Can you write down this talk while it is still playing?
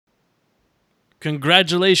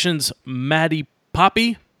Congratulations, Matty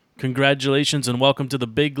Poppy. Congratulations and welcome to the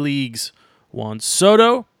big leagues, Juan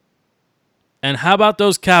Soto. And how about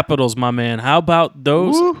those Capitals, my man? How about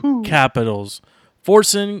those Capitals?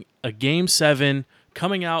 Forcing a Game 7,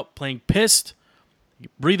 coming out, playing pissed,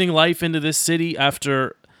 breathing life into this city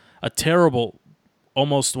after a terrible,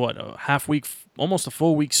 almost a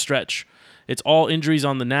full week stretch. It's all injuries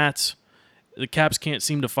on the Nats. The Caps can't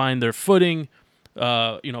seem to find their footing.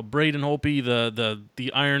 Braden Holtby,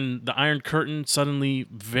 the Iron Curtain suddenly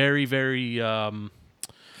very, very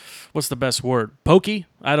what's the best word? Pokey?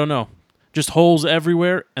 I don't know. Just holes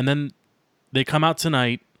everywhere, and then they come out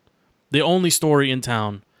tonight. The only story in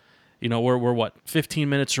town. We're 15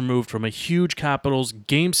 minutes removed from a huge Capitals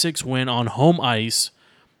Game 6 win on home ice.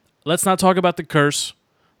 Let's not talk about the curse.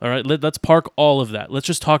 All right, let's park all of that. Let's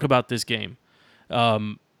just talk about this game.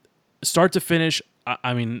 Start to finish,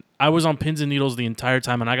 I was on pins and needles the entire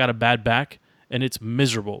time, and I got a bad back, and it's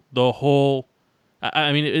miserable.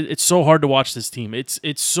 It's so hard to watch this team. It's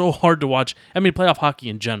so hard to watch. Playoff hockey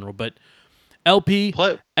in general, but LP,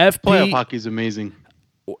 FP, playoff hockey is amazing.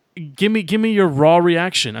 Give me your raw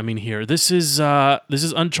reaction. Here this is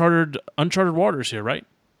uncharted waters here, right?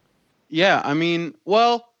 Yeah,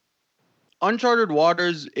 uncharted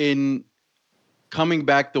waters in coming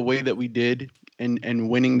back the way that we did and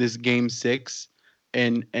winning this Game 6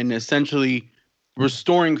 and essentially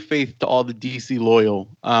restoring faith to all the DC loyal.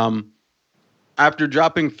 After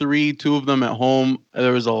dropping 2 of them at home,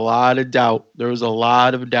 there was a lot of doubt.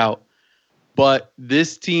 But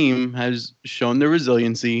this team has shown their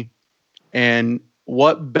resiliency, and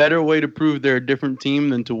what better way to prove they're a different team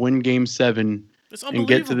than to win Game 7 and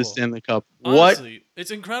get to the Stanley Cup? Honestly,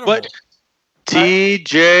 it's incredible. But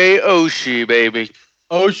TJ Oshie, baby.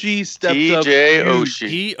 Oshie stepped up. TJ Oshie.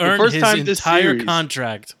 He earned his entire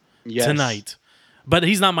contract tonight. But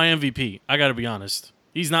he's not my MVP. I got to be honest.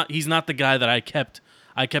 He's not the guy that I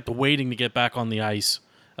kept waiting to get back on the ice.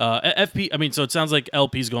 FP, so it sounds like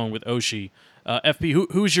LP's going with Oshie.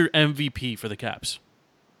 FP, who's your MVP for the Caps?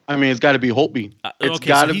 It's got to be Holtby. It's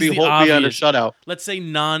got to be Holtby on a shutout. Let's say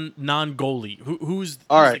non-goalie. Who's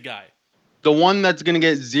the guy? The one that's going to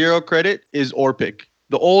get zero credit is Orpik.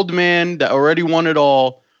 The old man that already won it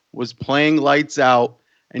all was playing lights out,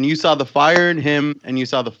 and you saw the fire in him, and you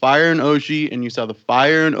saw the fire in Oshie, and you saw the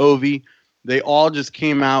fire in Ovi. They all just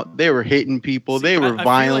came out. They were hitting people. They were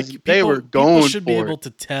violent. They were going for it. People should be able to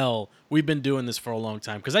tell we've been doing this for a long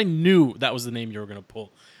time because I knew that was the name you were going to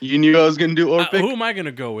pull. You knew I was going to do Orpik? Who am I going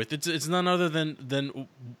to go with? It's none other than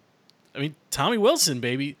Tommy Wilson,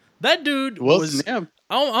 baby. That dude was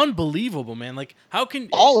unbelievable, man. Like, how can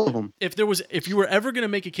all of them? If you were ever going to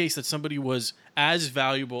make a case that somebody was as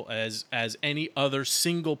valuable as any other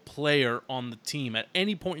single player on the team at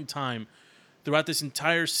any point in time throughout this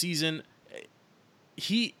entire season,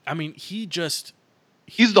 he's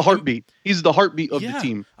the heartbeat. He's the heartbeat of the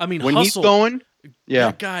team. When Hustle, he's going,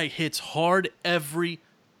 that guy hits hard every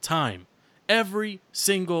time, every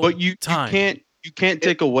single time. You can't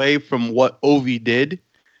take away from what Ovi did.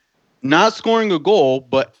 Not scoring a goal,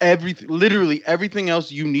 but literally everything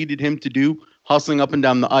else you needed him to do, hustling up and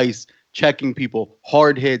down the ice, checking people,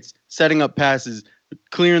 hard hits, setting up passes,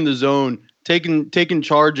 clearing the zone, taking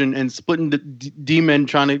charge and splitting the D-men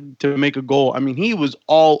trying to make a goal. He was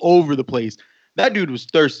all over the place. That dude was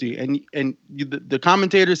thirsty, and the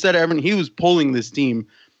commentator said everything. He was pulling this team,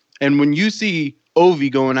 and when you see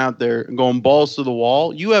Ovi going out there and going balls to the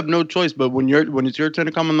wall, you have no choice but when it's your turn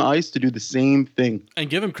to come on the ice to do the same thing. And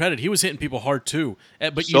give him credit, he was hitting people hard too.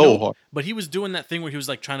 But hard. But he was doing that thing where he was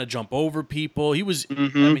like trying to jump over people. He was,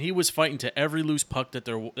 he was fighting to every loose puck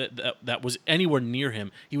that was anywhere near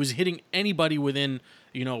him. He was hitting anybody within,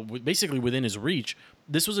 basically within his reach.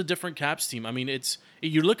 This was a different Caps team.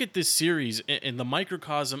 You look at this series in the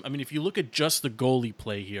microcosm. If you look at just the goalie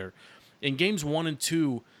play here, in games 1 and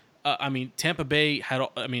 2. Tampa Bay had.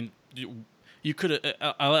 You could.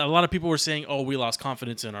 A lot of people were saying, "Oh, we lost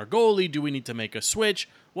confidence in our goalie. Do we need to make a switch?"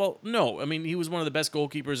 Well, no. He was one of the best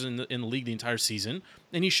goalkeepers in the league the entire season,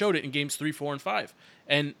 and he showed it in games 3, 4, and 5.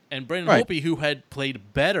 And Brandon Holtby, who had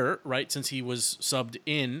played better, right, since he was subbed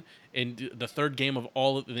in the third game of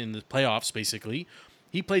in the playoffs, basically,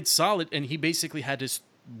 he played solid, and he basically had his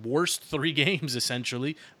worst 3 games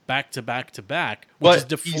essentially back to back to back, which is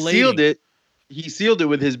deflating. He sealed it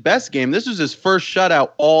with his best game. This was his first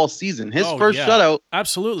shutout all season. His first shutout.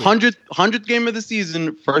 Absolutely. 100th game of the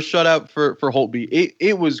season, first shutout for Holtby.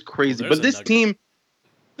 It was crazy. But this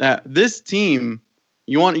team,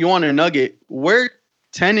 you want a nugget, we're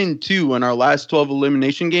 10-2 in our last 12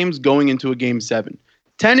 elimination games going into a game 7.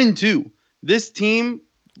 10-2. This team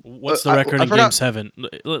What's the record I in forgot- Game 7?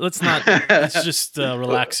 Let's not. Let's just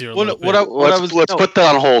relax here a little bit. Let's put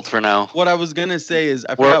that on hold for now. What I was gonna say is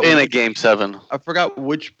We're in a Game 7. I forgot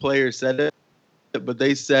which player said it, but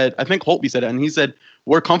they said, I think Holtby said it, and he said,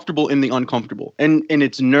 we're comfortable in the uncomfortable. And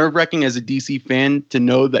it's nerve-wracking as a DC fan to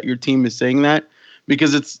know that your team is saying that,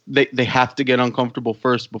 because they have to get uncomfortable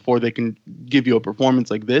first before they can give you a performance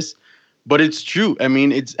like this. But it's true. I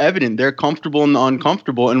mean, it's evident. They're comfortable in the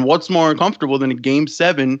uncomfortable. And what's more uncomfortable than a Game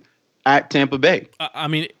 7 at Tampa Bay? I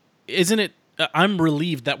mean, isn't it? I'm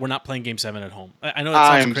relieved that we're not playing Game 7 at home. I know that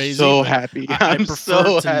sounds I'm crazy. so but happy. I I'm prefer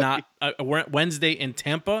so to happy. not. Wednesday in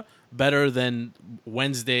Tampa better than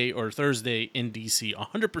Wednesday or Thursday in DC.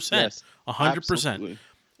 100%. Yes, 100%. absolutely.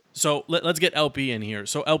 So let's get LP in here.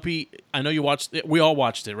 So LP, I know you watched it. We all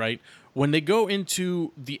watched it, right? When they go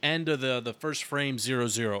into the end of the first frame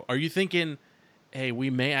 0-0, are you thinking, hey, we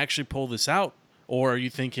may actually pull this out? Or are you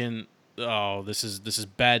thinking, oh, this is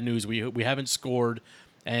bad news. We haven't scored.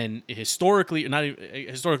 And historically, not even,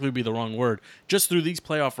 historically would be the wrong word. Just through these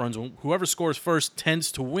playoff runs, whoever scores first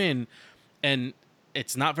tends to win. And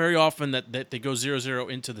it's not very often that they go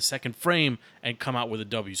 0-0 into the second frame and come out with a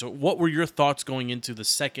W. So what were your thoughts going into the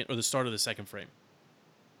second or the start of the second frame?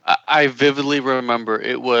 I vividly remember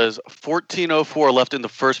it was 14:04 left in the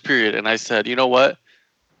first period, and I said, you know what?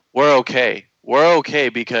 We're okay. We're okay,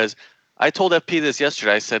 because I told FP this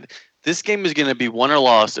yesterday. I said, this game is going to be won or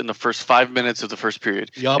lost in the first 5 minutes of the first period.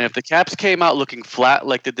 Yup. And if the Caps came out looking flat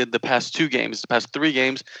like they did the past 2 games, the past 3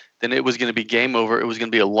 games, then it was going to be game over. It was going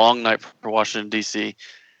to be a long night for Washington, D.C.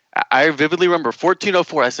 I vividly remember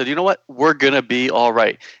 14:04. I said, you know what? We're going to be all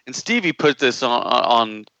right. And Stevie put this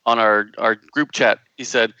on our group chat. He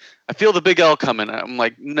said, I feel the big L coming. I'm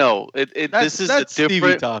like, no. This is a That's Stevie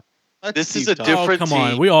different talk. That's this is Steve a talk. different- Oh, come on.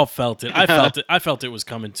 team. We all felt it. I felt it. I felt it was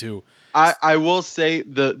coming too. I will say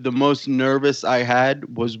the most nervous I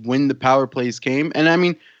had was when the power plays came. And I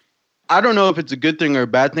mean, I don't know if it's a good thing or a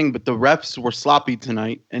bad thing, but the refs were sloppy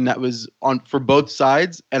tonight, and that was on for both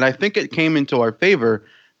sides. And I think it came into our favor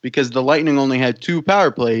because the Lightning only had 2 power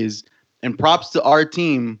plays, and props to our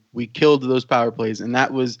team, we killed those power plays, and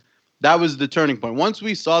that was the turning point. Once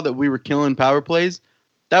we saw that we were killing power plays,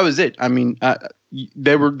 that was it. I mean,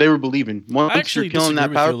 they were believing. Once I actually you're killing disagree that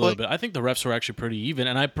with power you a little play. bit. I think the refs were actually pretty even,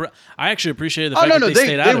 and I actually appreciated the Oh fact no, that no, they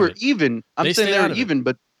stayed out they of were it. even. I'm They saying stayed they out were of it. even,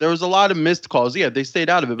 but there was a lot of missed calls. Yeah, they stayed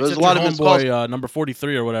out of it. But there was a Except lot your of missed calls. homeboy, number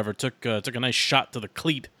 43 or whatever, took a nice shot to the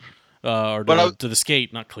cleat, or But I to, was- to the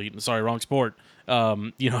skate, not cleat. Sorry, wrong sport. He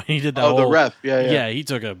did that. Oh, the whole, ref. Yeah. he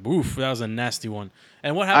took a oof. That was a nasty one.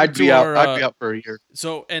 And what happened I'd to be out. our? I'd be out for a year.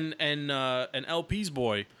 So and LP's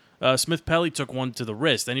boy, Smith Pelly took one to the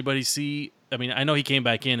wrist. Anybody see? I mean, I know he came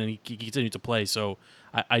back in and he continued to play, so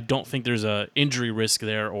I don't think there's a injury risk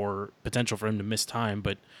there or potential for him to miss time.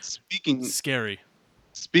 But Speaking it's scary.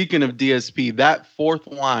 speaking of DSP, that fourth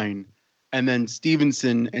line, and then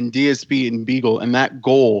Stevenson and DSP and Beagle, and that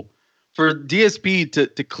goal for DSP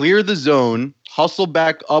to clear the zone, hustle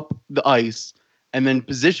back up the ice, and then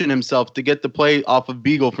position himself to get the play off of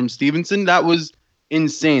Beagle from Stevenson. That was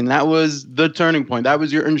insane. That was the turning point. That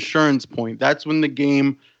was your insurance point. That's when the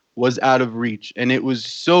game was out of reach, and it was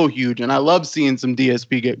so huge. And I love seeing some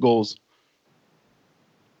DSP get goals.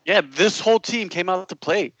 Yeah, this whole team came out to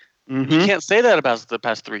play. Mhm. You can't say that about the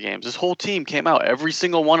past 3 games. This whole team came out. Every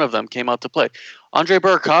single one of them came out to play. Andrei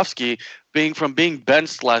Burakovsky, being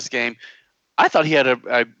benched last game, I thought he had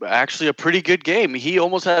actually a pretty good game. He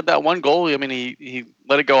almost had that one goal. I mean, he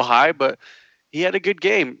let it go high, but he had a good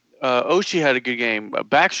game. Oshie had a good game.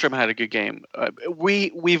 Backstrom had a good game.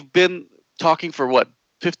 We've been talking for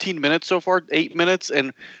 15 minutes so far, 8 minutes,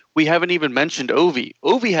 and we haven't even mentioned Ovi.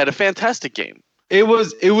 Ovi had a fantastic game. It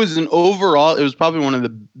was an overall. It was probably one of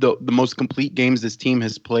the most complete games this team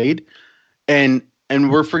has played, and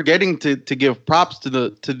we're forgetting to give props to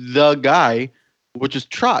the guy, which is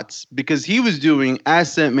Trotz, because he was doing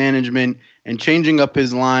asset management and changing up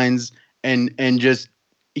his lines and just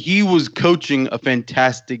he was coaching a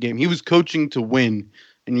fantastic game. He was coaching to win,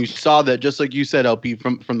 and you saw that, just like you said, LP,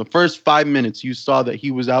 from the first 5 minutes, you saw that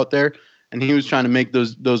he was out there and he was trying to make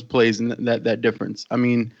those plays and that difference. I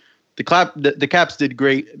mean. The Caps did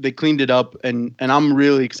great. They cleaned it up, and I'm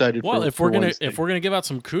really excited. Well, for Wednesday. if we're gonna give out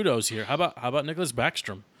some kudos here, how about Nicholas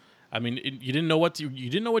Backstrom? I mean, you didn't know what you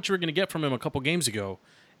were gonna get from him a couple games ago,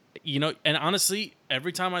 And honestly,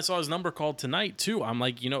 every time I saw his number called tonight too, I'm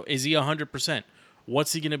like, is he 100%?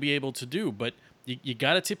 What's he gonna be able to do? But you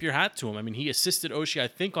got to tip your hat to him. I mean, he assisted Oshie, I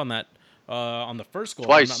think, on that on the first goal,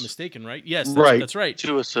 Twice. if I'm not mistaken, right? Yes, Right. that's right.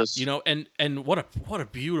 2 assists. And what a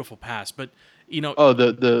beautiful pass. But Oh,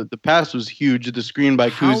 the pass was huge. The screen by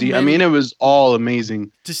How Kuzi. I many- mean, it was all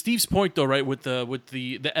amazing. to Steve's point though, right? With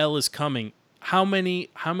the L is coming. How many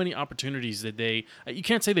opportunities did they? You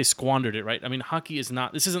can't say they squandered it, right? I mean, hockey is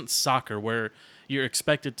not. This isn't soccer where you're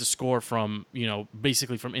expected to score from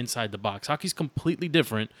basically from inside the box. Hockey's completely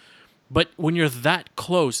different. But when you're that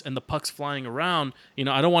close and the puck's flying around,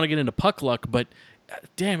 I don't want to get into puck luck, but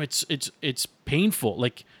damn, it's painful.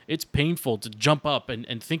 Like it's painful to jump up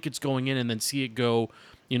and think it's going in and then see it go,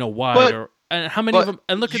 wide. And how many of them?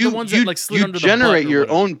 And look at the ones that like slid under the butt. You generate your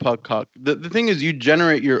whatever. own puck luck. The thing is, you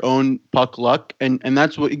generate your own puck luck, and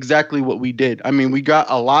that's exactly what we did. I mean, we got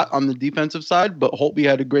a lot on the defensive side, but Holtby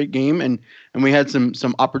had a great game, and we had some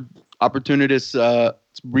opportunist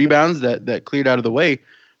rebounds that cleared out of the way.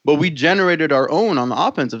 But we generated our own on the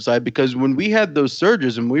offensive side because when we had those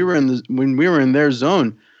surges and when we were in their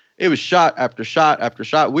zone, it was shot after shot after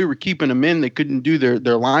shot. We were keeping them in. They couldn't do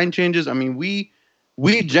their line changes. I mean, we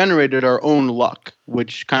generated our own luck,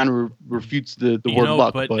 which kind of refutes the word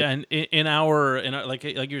luck. But and in our like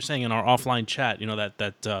you're saying in our offline chat,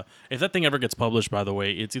 that if that thing ever gets published, by the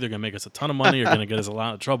way, it's either gonna make us a ton of money or gonna get us a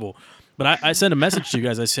lot of trouble. But I sent a message to you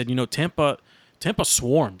guys. I said, Tampa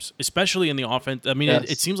swarms, especially in the offense. I mean, Yes.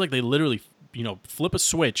 it seems like they literally, flip a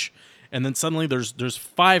switch, and then suddenly there's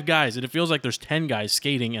 5 guys, and it feels like there's 10 guys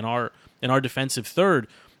skating in our defensive third,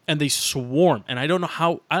 and they swarm. And I don't know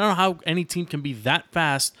how any team can be that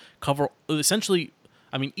fast, cover essentially,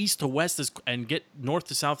 I mean, east to west and get north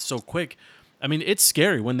to south so quick. I mean, it's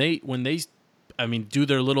scary when they do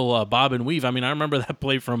their little bob and weave. I mean, I remember that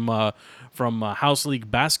play from House League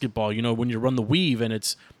basketball, when you run the weave, and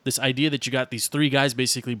it's this idea that you got these 3 guys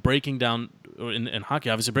basically breaking down, in hockey,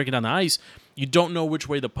 obviously breaking down the ice. You don't know which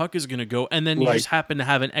way the puck is going to go, and then you just happen to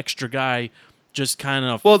have an extra guy just kind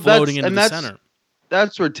of floating into the center.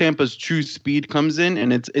 That's where Tampa's true speed comes in,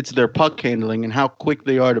 and it's their puck handling and how quick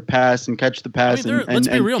they are to pass and catch the pass. Let's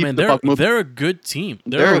be real, man. They're a good team.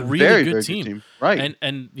 They're a really very, good very team. Right.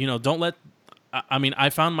 And don't let. I mean, I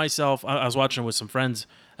found myself. I was watching with some friends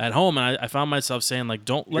at home, and I found myself saying, like,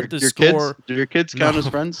 don't let this score. Do your kids count as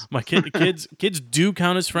friends? My kids do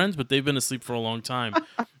count as friends, but they've been asleep for a long time.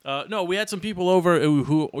 No, we had some people over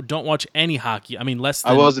who don't watch any hockey. I mean,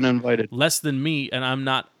 I wasn't invited. Less than me, and I'm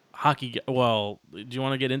not hockey. Well, do you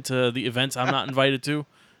want to get into the events I'm not invited to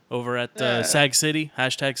over at Sag City?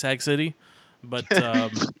 #Sag City. But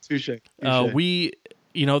Touche. we,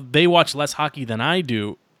 they watch less hockey than I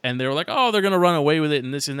do. And they were like, "Oh, they're gonna run away with it,"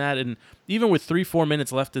 and this and that. And even with 3-4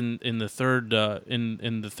 minutes left in the third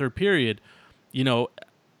in the third period,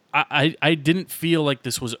 I didn't feel like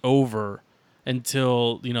this was over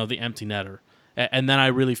until the empty netter, and then I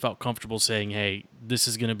really felt comfortable saying, "Hey, this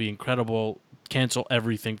is gonna be incredible. Cancel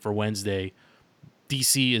everything for Wednesday.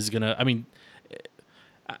 DC is gonna." I mean,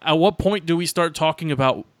 at what point do we start talking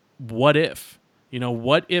about what if?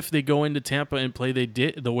 What if they go into Tampa and play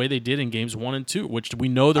the way they did in games 1 and 2, which we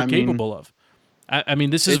know they're capable of. I mean,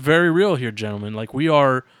 this is very real here, gentlemen. Like we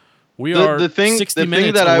are 60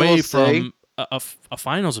 minutes away from a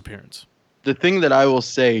finals appearance. The thing that I will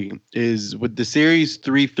say is with the series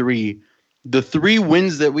 3-3, the 3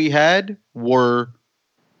 wins that we had were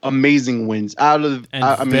amazing wins out of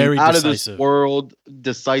this world,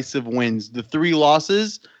 decisive wins. The 3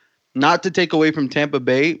 losses. Not to take away from Tampa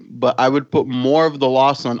Bay, but I would put more of the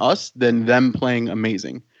loss on us than them playing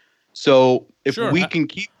amazing. So if we can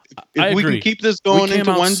keep this going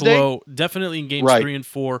into Wednesday, slow, definitely in games 3 and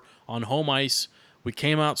 4 on home ice, we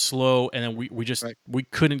came out slow, and then we just we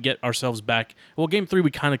couldn't get ourselves back. Well, game 3 we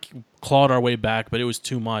kind of clawed our way back, but it was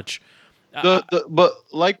too much. But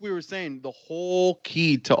like we were saying, the whole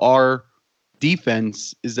key to our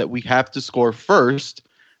defense is that we have to score first,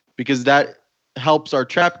 because that helps our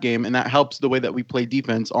trap game, and that helps the way that we play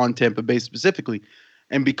defense on Tampa Bay specifically.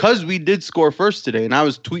 And because we did score first today, and I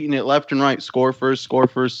was tweeting it left and right, score first, score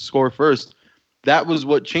first, score first, that was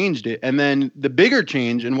what changed it. And then the bigger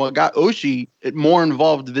change and what got Oshie more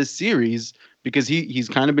involved this series, because he's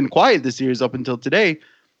kind of been quiet this series up until today,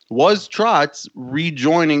 was Trotz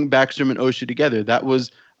rejoining Backstrom and Oshie together. That was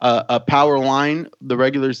a power line the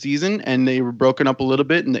regular season, and they were broken up a little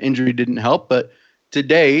bit, and the injury didn't help. But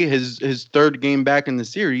today, his third game back in the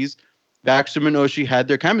series, Backstrom and Oshie had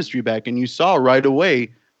their chemistry back, and you saw right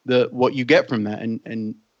away what you get from that.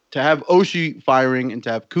 And to have Oshie firing, and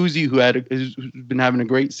to have Kuzi, who's been having a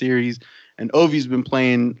great series, and Ovi's been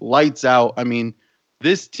playing lights out. I mean,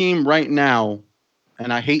 this team right now,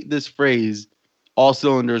 and I hate this phrase, all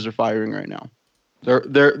cylinders are firing right now.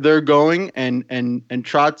 They're going, and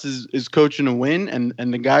Trotz is coaching a win,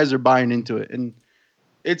 and the guys are buying into it. And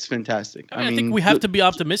It's fantastic. I think we have to be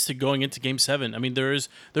optimistic going into Game 7. I mean, there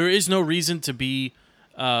is no reason to be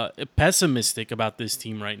pessimistic about this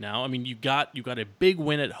team right now. I mean, you got a big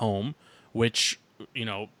win at home, which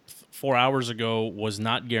 4 hours ago was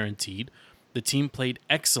not guaranteed. The team played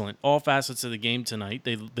excellent all facets of the game tonight.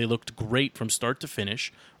 They looked great from start to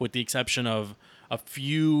finish, with the exception of a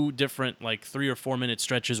few different 3 or 4 minute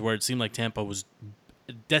stretches where it seemed like Tampa was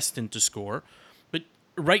destined to score. But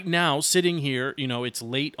right now, sitting here, it's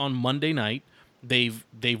late on Monday night. They've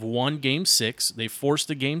won Game 6. They forced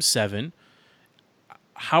a Game 7.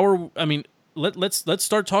 Let's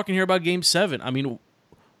start talking here about Game 7. I mean,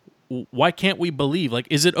 why can't we believe?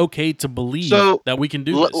 Is it okay to believe that we can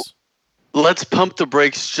do this? Let's pump the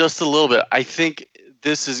brakes just a little bit. I think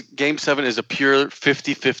Game 7 is a pure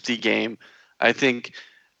 50-50 game. I think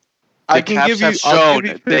the Caps have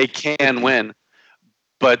shown they can win,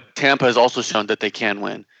 but Tampa has also shown that they can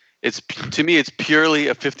win. To me, it's purely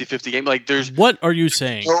a 50-50 game. What are you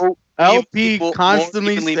saying? LP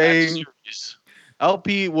constantly saying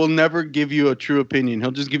LP will never give you a true opinion.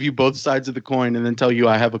 He'll just give you both sides of the coin and then tell you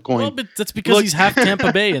I have a coin. Well, but that's because he's half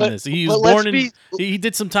Tampa Bay in this. He was born he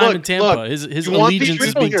did some time in Tampa. His allegiance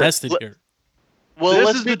is being tested here. Well,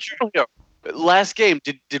 let's be true here. Last game,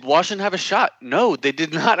 did Washington have a shot? No, they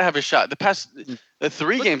did not have a shot. The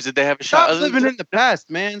 3 games, did they have a shot? Stop living in the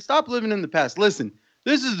past, man. Stop living in the past. Listen,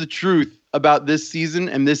 this is the truth about this season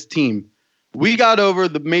and this team. We got over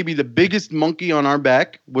maybe the biggest monkey on our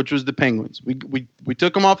back, which was the Penguins. We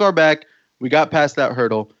took them off our back. We got past that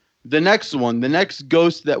hurdle. The next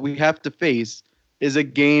ghost that we have to face is a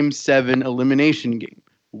Game 7 elimination game.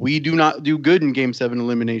 We do not do good in Game 7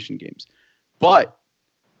 elimination games. But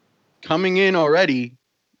coming in already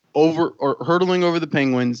hurdling over the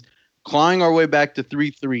Penguins, clawing our way back to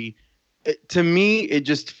 3-3, to me, it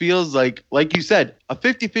just feels like you said, a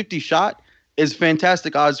 50-50 shot is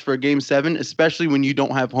fantastic odds for a Game 7, especially when you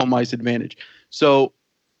don't have home ice advantage. So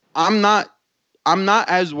I'm not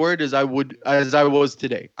as worried as I was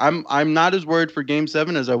today. I'm not as worried for Game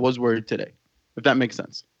 7 as I was worried today, if that makes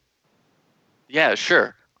sense. Yeah,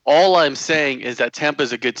 sure. All I'm saying is that Tampa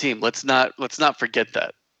is a good team. Let's not forget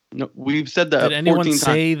that. No, we've said that. Did anyone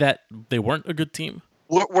say that they weren't a good team?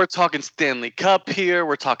 We're talking Stanley Cup here.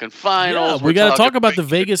 We're talking finals. Yeah, we got to talk about the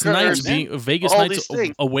Vegas Knights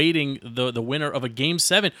awaiting the winner of a Game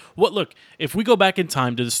 7. Look, if we go back in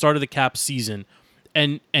time to the start of the Cap season,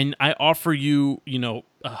 and I offer you,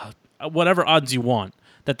 whatever odds you want,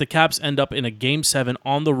 that the Caps end up in a Game 7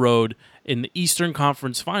 on the road in the Eastern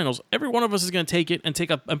Conference Finals, every one of us is going to take it and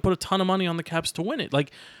put a ton of money on the Caps to win it.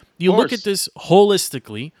 You look at this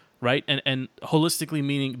holistically, right? And holistically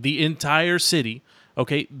meaning the entire city.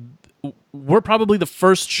 Okay, we're probably the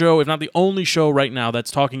first show, if not the only show right now that's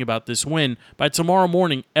talking about this win. By tomorrow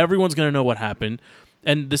morning, everyone's going to know what happened.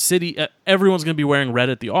 And the city, everyone's going to be wearing red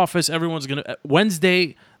at the office.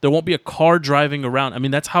 Wednesday, there won't be a car driving around. I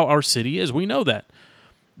mean, that's how our city is. We know that.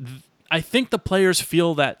 I think the players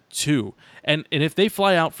feel that too. And if they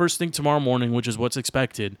fly out first thing tomorrow morning, which is what's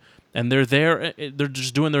expected, and they're there, they're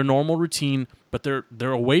just doing their normal routine, but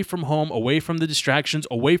they're away from home, away from the distractions,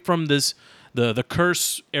 away from this the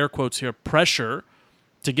curse, air quotes here, pressure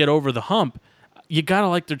to get over the hump. You gotta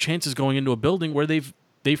like their chances going into a building where they've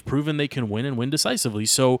proven they can win and win decisively.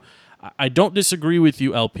 So I don't disagree with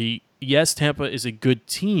you, LP. Yes, Tampa is a good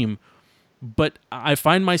team, but I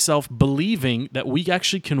find myself believing that we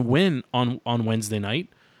actually can win on Wednesday night.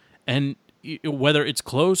 And whether it's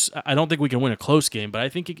close, I don't think we can win a close game, but I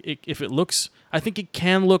think I think it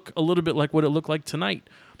can look a little bit like what it looked like tonight.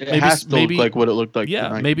 It has to look like what it looked like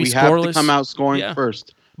tonight. Maybe we scoreless. Have to come out scoring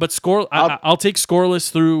first. But I'll take scoreless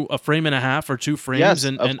through a frame and a half or 2 frames. Yes,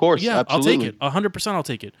 and of course. Yeah, absolutely. I'll take it. 100% I'll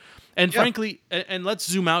take it. And frankly, and let's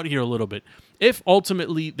zoom out here a little bit. If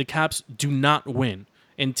ultimately the Caps do not win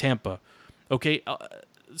in Tampa, okay,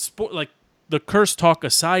 the curse talk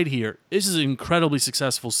aside here, this is an incredibly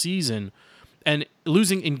successful season. And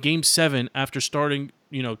losing in Game 7 after starting,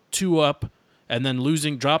 2 up, and then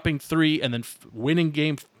dropping 3, and then winning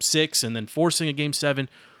Game 6, and then forcing a Game 7.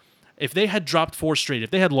 If they had dropped 4 straight, if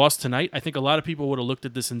they had lost tonight, I think a lot of people would have looked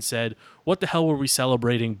at this and said, what the hell were we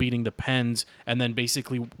celebrating, beating the Pens, and then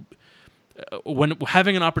basically, when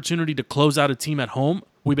having an opportunity to close out a team at home,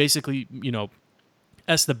 we basically,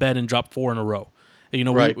 S the bed and drop 4 in a row.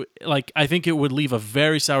 Right. I think it would leave a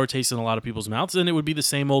very sour taste in a lot of people's mouths, and it would be the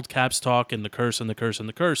same old Caps talk and the curse and the curse and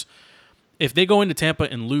the curse. If they go into Tampa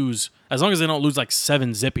and lose, as long as they don't lose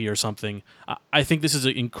 7-zippy or something, I think this is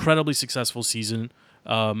an incredibly successful season.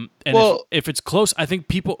 If it's close, I think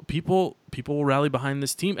people will rally behind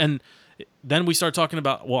this team, and then we start talking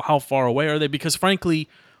about how far away are they? Because frankly,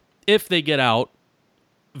 if they get out,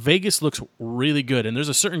 Vegas looks really good, and there's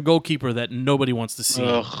a certain goalkeeper that nobody wants to see.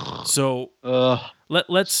 Ugh. So Ugh.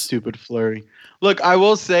 let's. Stupid Flurry. Look, I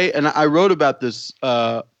will say, and I wrote about this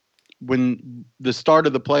when the start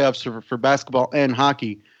of the playoffs for basketball and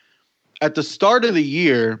hockey. At the start of the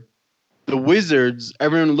year, the Wizards,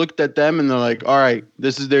 everyone looked at them and they're like, all right,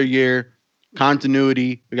 this is their year.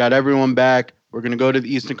 Continuity. We got everyone back. We're going to go to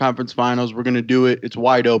the Eastern Conference Finals. We're going to do it. It's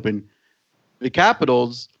wide open. The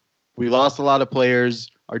Capitals, we lost a lot of players.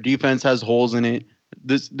 Our defense has holes in it.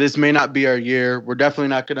 This may not be our year. We're definitely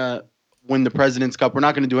not going to win the President's Cup. We're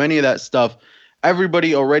not going to do any of that stuff.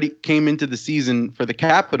 Everybody already came into the season for the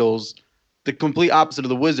Capitals, the complete opposite of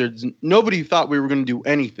the Wizards. Nobody thought we were going to do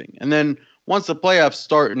anything. And then once the playoffs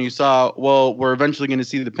start and you saw, well, we're eventually going to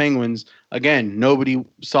see the Penguins, again, nobody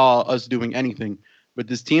saw us doing anything. But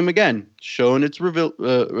this team, again, showed its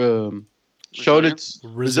resilience.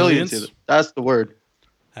 That's the word.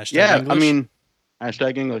 Hashtag English. I mean,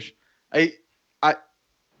 hashtag English. I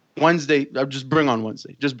Wednesday. Just bring on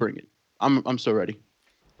Wednesday. Just bring it. I'm so ready.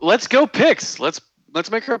 Let's go picks. Let's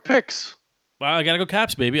make our picks. Well, I gotta go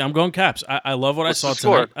Caps, baby. I'm going Caps. I love what What's I the saw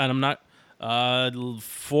score? tonight, and I'm not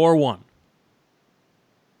 4-1.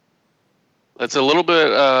 That's a little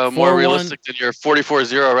bit more 4-1. realistic than your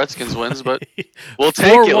 44-0 Redskins wins, but we'll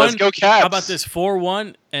take it. Let's go Caps. How about this?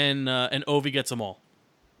 4-1, and Ovi gets them all.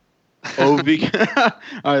 Ovi.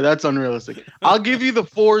 All right, that's unrealistic. I'll give you the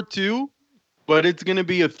 4-2, but it's going to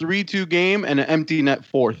be a 3-2 game and an empty net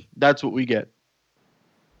fourth. That's what we get.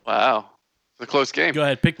 Wow. It's a close game. Go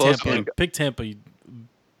ahead. Pick Close Tampa. game. Pick Tampa. Be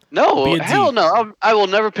No, a D. hell no. I will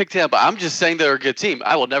never pick Tampa. I'm just saying they're a good team.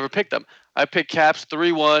 I will never pick them. I pick Caps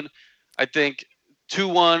 3-1. I think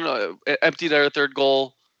 2-1, empty their third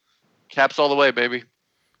goal. Caps all the way, baby.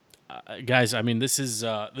 Guys, I mean, this is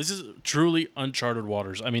truly uncharted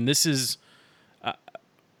waters. I mean, this is,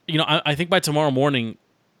 I think by tomorrow morning,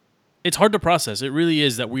 it's hard to process. It really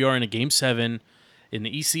is that we are in a Game 7 in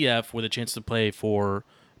the ECF with a chance to play for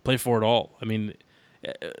it all. I mean,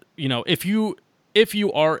 if you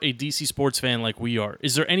are a DC sports fan like we are,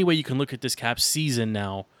 is there any way you can look at this Caps season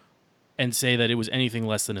now and say that it was anything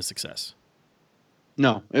less than a success?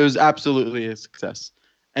 No, it was absolutely a success.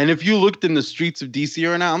 And if you looked in the streets of DC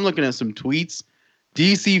right now, I'm looking at some tweets.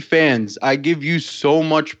 DC fans, I give you so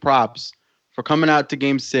much props for coming out to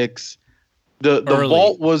Game 6.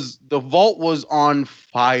 The vault was on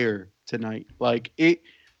fire tonight. Like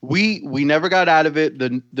we never got out of it.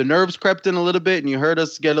 The nerves crept in a little bit, and you heard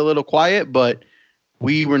us get a little quiet, but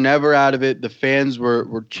we were never out of it. The fans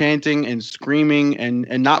were chanting and screaming,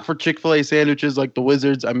 and not for Chick-fil-A sandwiches like the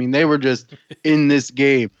Wizards. I mean, they were just in this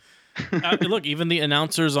game. Look, even the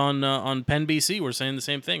announcers on Penn BC were saying the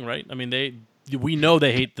same thing, right? I mean, we know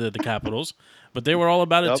they hate the Capitals, but they were all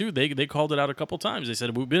about it too. They called it out a couple times. They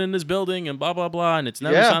said we've been in this building and blah blah blah, and it's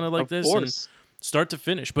never sounded like this, and start to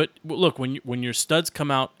finish. But look, when your studs come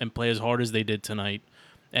out and play as hard as they did tonight,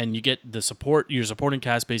 and you get the support, your supporting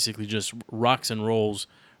cast basically just rocks and rolls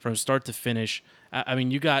from start to finish. I mean,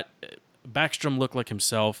 you got Backstrom looked like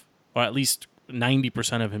himself, or at least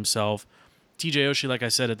 90% of himself. TJ Oshie, like I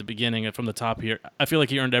said at the beginning, from the top here, I feel like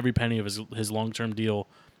he earned every penny of his long-term deal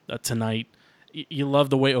tonight. You love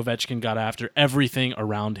the way Ovechkin got after everything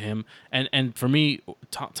around him. And for me,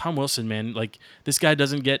 Tom Wilson, man, like this guy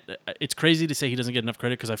doesn't get – it's crazy to say he doesn't get enough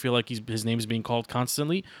credit because I feel like his name is being called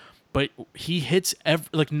constantly. But he hits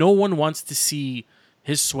like no one wants to see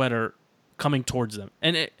his sweater coming towards them.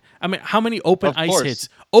 And how many open ice hits?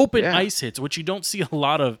 Ice hits, which you don't see a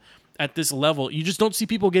lot of at this level. You just don't see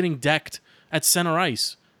people getting decked at center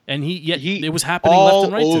ice, and it was happening all left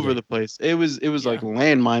and right over today. the place. It was like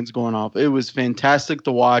landmines going off. It was fantastic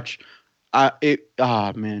to watch.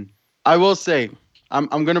 Man, I will say,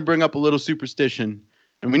 I'm gonna bring up a little superstition,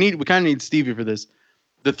 and we kind of need Stevie for this.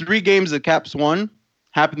 The 3 games the Caps won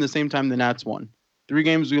happened the same time the Nats won. 3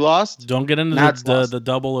 games we lost. Don't get into the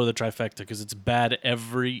double or the trifecta because it's bad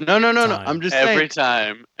every No. time. I'm just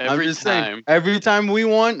saying. Every time we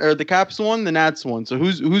won or the Caps won, the Nats won. So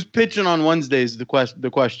who's pitching on Wednesdays? The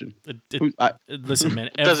question. Listen, man.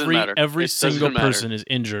 Doesn't matter. Every single person is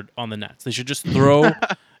injured on the Nats. They should just throw.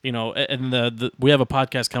 And we have a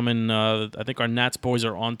podcast coming. I think our Nats boys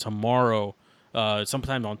are on tomorrow,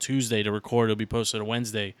 sometime on Tuesday to record. It'll be posted on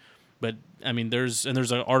Wednesday. But I mean, there's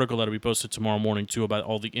an article that'll be posted tomorrow morning too about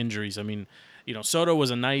all the injuries. I mean, Soto was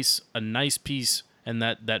a nice piece, and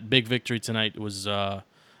that big victory tonight was a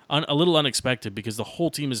little unexpected because the whole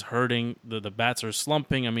team is hurting. The bats are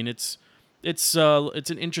slumping. I mean, it's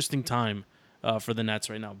an interesting time for the Nats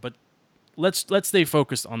right now. But let's stay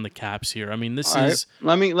focused on the Caps here. I mean, this is.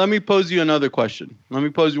 Right. Let me pose you another question. Let me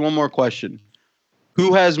pose you one more question.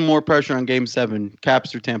 Who has more pressure on Game 7,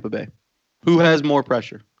 Caps or Tampa Bay? Who has more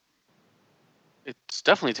pressure? It's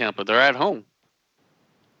definitely Tampa. They're at home.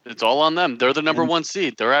 It's all on them. They're the number one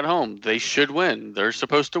seed. They're at home. They should win. They're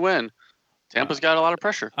supposed to win. Tampa's got a lot of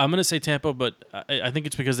pressure. I'm going to say Tampa, but I think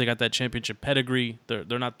it's because they got that championship pedigree.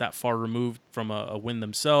 They're not that far removed from a win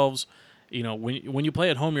themselves. You know, when you play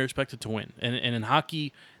at home, you're expected to win. And in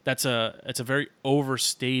hockey, it's a very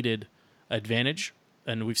overstated advantage,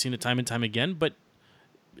 and we've seen it time and time again, but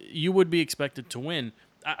you would be expected to win.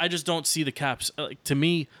 I just don't see the Caps. To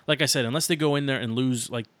me, like I said, unless they go in there and lose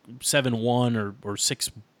like 7-1 or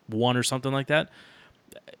 6-1 or something like that,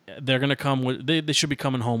 they're gonna come with. They should be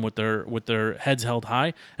coming home with their heads held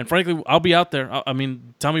high. And frankly, I'll be out there. I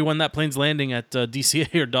mean, tell me when that plane's landing at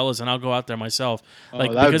DCA or Dulles, and I'll go out there myself. That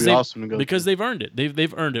would be awesome to go because they've earned it.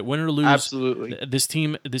 They've earned it, win or lose. Absolutely. This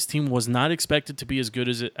team was not expected to be as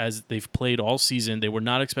good as they've played all season. They were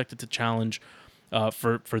not expected to challenge.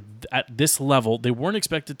 At this level, they weren't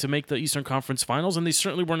expected to make the Eastern Conference Finals, and they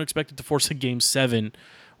certainly weren't expected to force a Game 7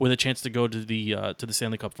 with a chance to go to the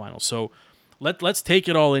Stanley Cup Finals. So let's take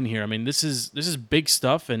it all in here. I mean, this is big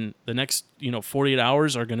stuff, and the next 48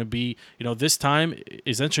 hours are going to be this time,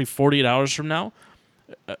 essentially 48 hours from now,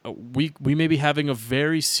 we may be having a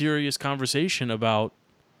very serious conversation about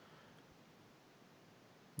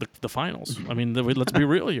the finals. I mean, let's be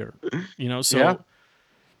real here. So. Yeah.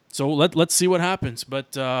 So let's see what happens.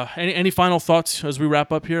 But any final thoughts as we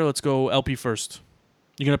wrap up here? Let's go LP first.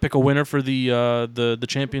 You gonna pick a winner for the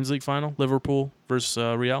Champions League final? Liverpool versus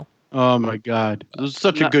Real. Oh my God, this was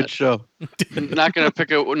such a good show. Not gonna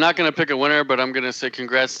pick a winner, but I'm gonna say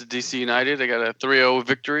congrats to DC United. They got a 3-0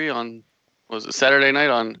 victory on Saturday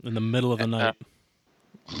night in the middle of the night.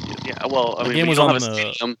 Yeah, well, I mean, game was on the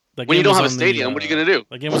stadium. When you don't have a stadium, what are you gonna do?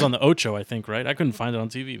 The game was on the Ocho, I think, right? I couldn't find it on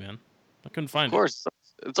TV, man. I couldn't find it. Of course.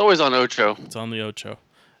 It's always on Ocho. It's on the Ocho.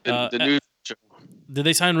 The new Ocho. Did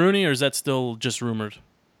they sign Rooney, or is that still just rumored?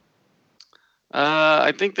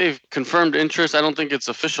 I think they've confirmed interest. I don't think it's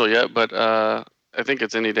official yet, but I think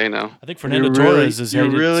it's any day now. I think Fernando Torres is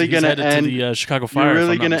headed to the Chicago Fire. You're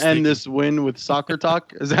really going to end this win with soccer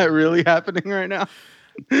talk? Is that really happening right now?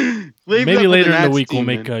 Maybe later in the week we'll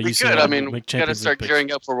make we got to start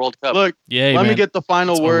gearing up for World Cup. Look, let me get the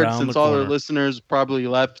final word since all our listeners probably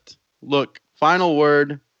left. Look, final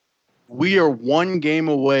word. We are one game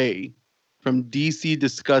away from DC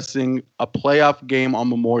discussing a playoff game on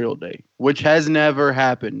Memorial Day, which has never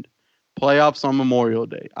happened. Playoffs on Memorial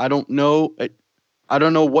Day. I don't know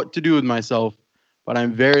what to do with myself, but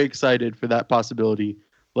I'm very excited for that possibility.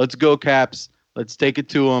 Let's go Caps. Let's take it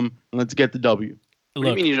to them, and let's get the W. What do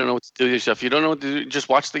you mean you don't know what to do with yourself? You don't know what to do? Just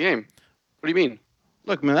watch the game. What do you mean?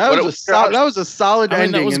 Look, man, that was a solid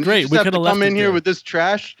ending. That was great. We could have come in here with this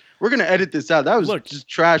trash. We're gonna edit this out. That was just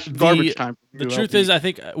trash, garbage time. The truth is, I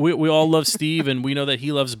think we all love Steve, and we know that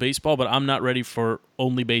he loves baseball. But I'm not ready for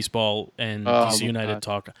only baseball and DC United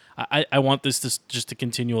talk. I want this just to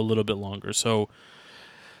continue a little bit longer. So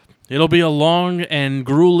it'll be a long and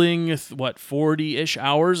grueling 40-ish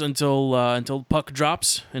hours until puck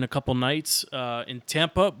drops in a couple nights in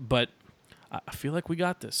Tampa. But I feel like we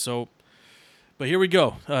got this. So. But here we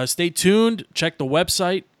go. Stay tuned. Check the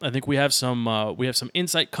website. I think we have some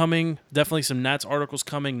insight coming. Definitely some Nats articles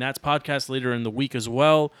coming. Nats podcast later in the week as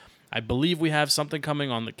well. I believe we have something coming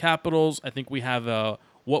on the Capitals. I think we have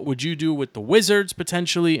what would you do with the Wizards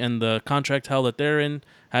potentially and the contract hell that they're in.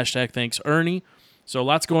 #thanks Ernie. So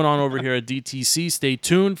lots going on over here at DTC. Stay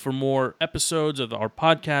tuned for more episodes of our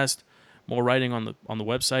podcast. More writing on the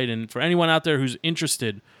website. And for anyone out there who's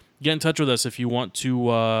interested, get in touch with us if you want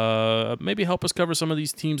to maybe help us cover some of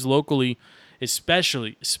these teams locally,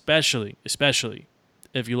 especially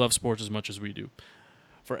if you love sports as much as we do.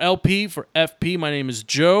 For LP, for FP, my name is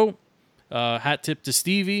Joe. Hat tip to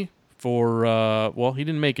Stevie for, he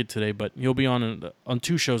didn't make it today, but he'll be on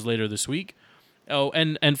 2 shows later this week. Oh,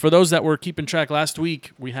 and for those that were keeping track last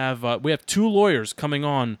week, we have 2 lawyers coming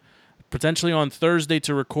on, potentially on Thursday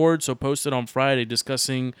to record, so posted on Friday,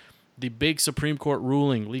 discussing the big Supreme Court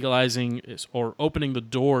ruling legalizing or opening the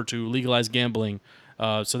door to legalize gambling.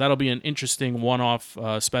 So that'll be an interesting one-off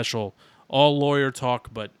special. All lawyer talk,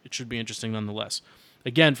 but it should be interesting nonetheless.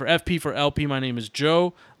 Again, for FP, for LP, my name is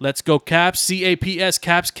Joe. Let's go Caps. CAPS,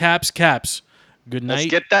 Caps, Caps, Caps. Good night. Let's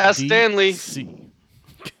get that Stanley.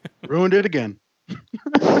 Ruined it again.